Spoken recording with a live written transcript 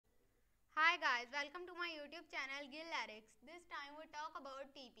Hi guys, welcome to my YouTube channel Gill Lyrics. This time we talk about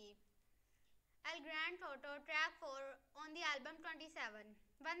TP. ElGrandeToto track 4 on the album 27.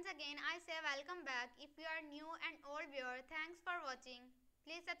 Once again I say welcome back. If you are new and old viewer, thanks for watching.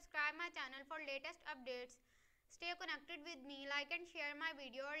 Please subscribe my channel for latest updates. Stay connected with me, like and share my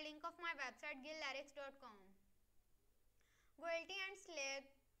video or link of my website gilllyrics.com. Guilty and Slake.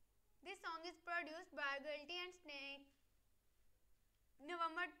 This song is produced by Guilty and Snake.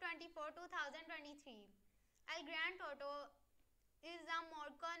 November 24, 2023. ElGrandeToto is a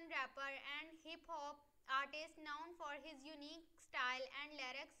Moroccan rapper and hip-hop artist known for his unique style and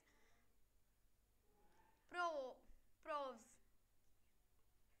lyrics prose.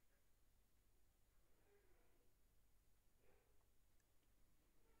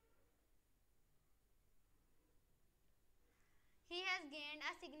 He has gained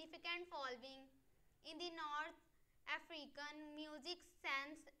a significant following in the North African music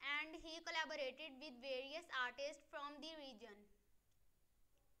sense and he collaborated with various artists from the region.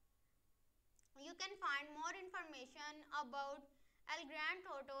 You can find more information about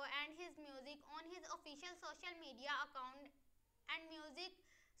ElGrandeToto and his music on his official social media account and music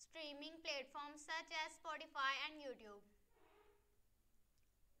streaming platforms such as Spotify and YouTube.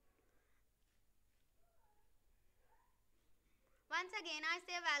 Once again I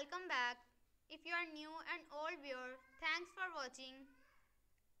say welcome back. If you are new and old viewer, thanks for watching.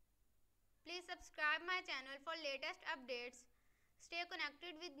 Please subscribe my channel for latest updates. Stay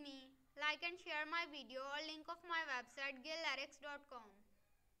connected with me. Like and share my video or link of my website gilllyrics.com.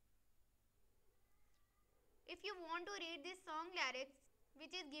 If you want to read this song lyrics,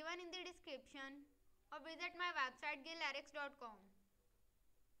 which is given in the description, or visit my website gilllyrics.com.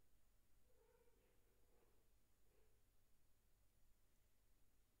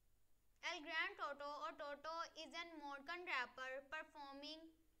 ElGrandeToto or Toto is a Moroccan rapper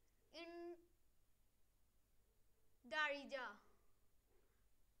performing in Darija.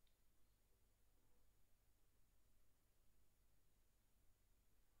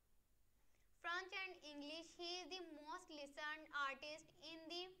 French and English. He is the most listened artist in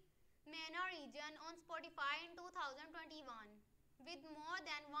the MENA region on Spotify in 2021 with more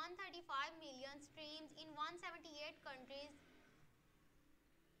than 135 million streams in 178 countries.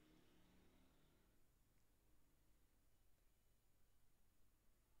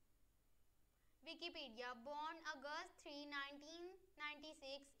 Wikipedia. Born August 3,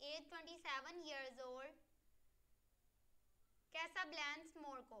 1996, age 27 years old, Casablanca,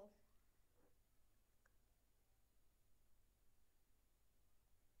 Morocco.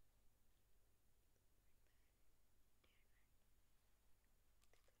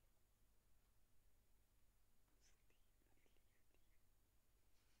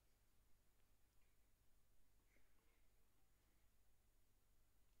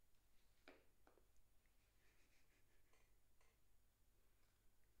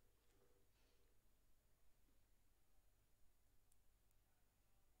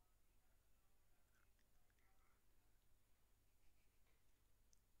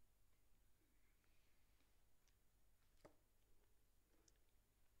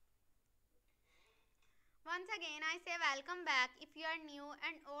 Once again I say welcome back. If you are new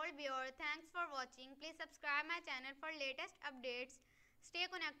and old viewer, thanks for watching. Please subscribe my channel for latest updates. Stay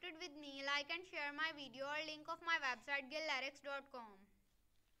connected with me, like and share my video or link of my website gilllyrics.com.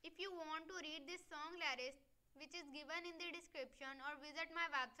 If you want to read this song lyrics, which is given in the description, or visit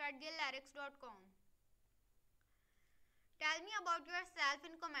my website gilllyrics.com. Tell me about yourself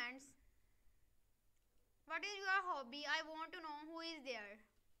in comments. What is your hobby? I want to know who is there.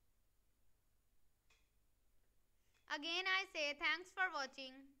 Again I say thanks for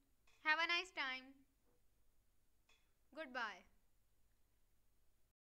watching. Have a nice time. Goodbye.